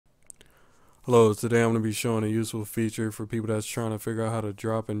Hello, today I'm going to be showing a useful feature for people that's trying to figure out how to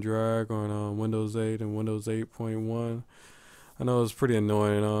drop and drag on Windows 8 and Windows 8.1. I know it's pretty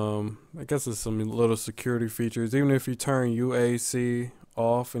annoying. I guess it's some little security features. Even if you turn UAC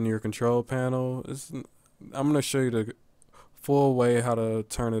off in your control panel, I'm going to show you the full way how to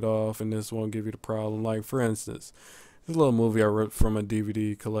turn it off, and this won't give you the problem. Like, for instance, this little movie I ripped from a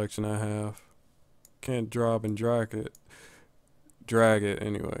DVD collection I have. Can't drop and drag it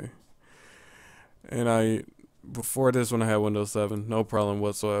anyway. And before this one I had Windows 7, no problem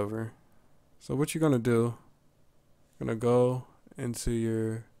whatsoever. So what you're gonna do, you're gonna go into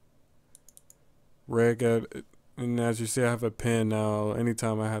your regedit, and as you see I have a pin now.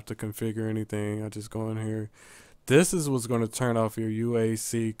 Anytime I have to configure anything, I just go in here. This is what's gonna turn off your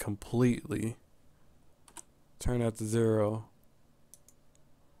UAC completely. Turn that to 0.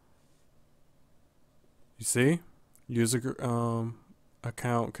 You see? User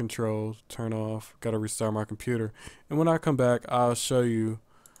account controls turn off. Gotta restart my computer, and when I come back I'll show you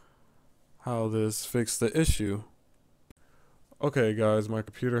how this fixed the issue. Okay guys, my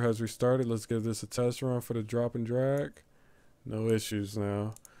computer has restarted. Let's give this a test run for the drop and drag. No issues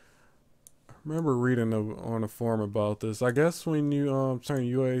now. I remember reading on a forum about this. I guess when you turn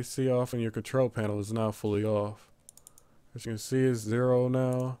UAC off and your control panel is not fully off. As you can see, it's 0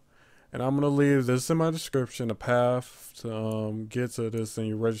 now. And I'm going to leave this in my description, a path to get to this in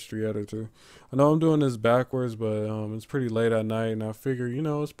your registry editor. I know I'm doing this backwards, but it's pretty late at night, and I figure,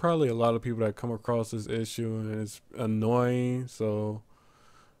 it's probably a lot of people that come across this issue, and it's annoying. So,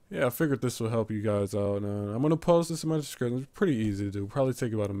 yeah, I figured this will help you guys out. I'm going to post this in my description. It's pretty easy to do. Probably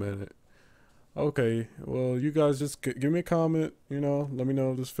take about a minute. Okay, well, you guys just give me a comment, let me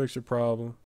know if this fixed your problem.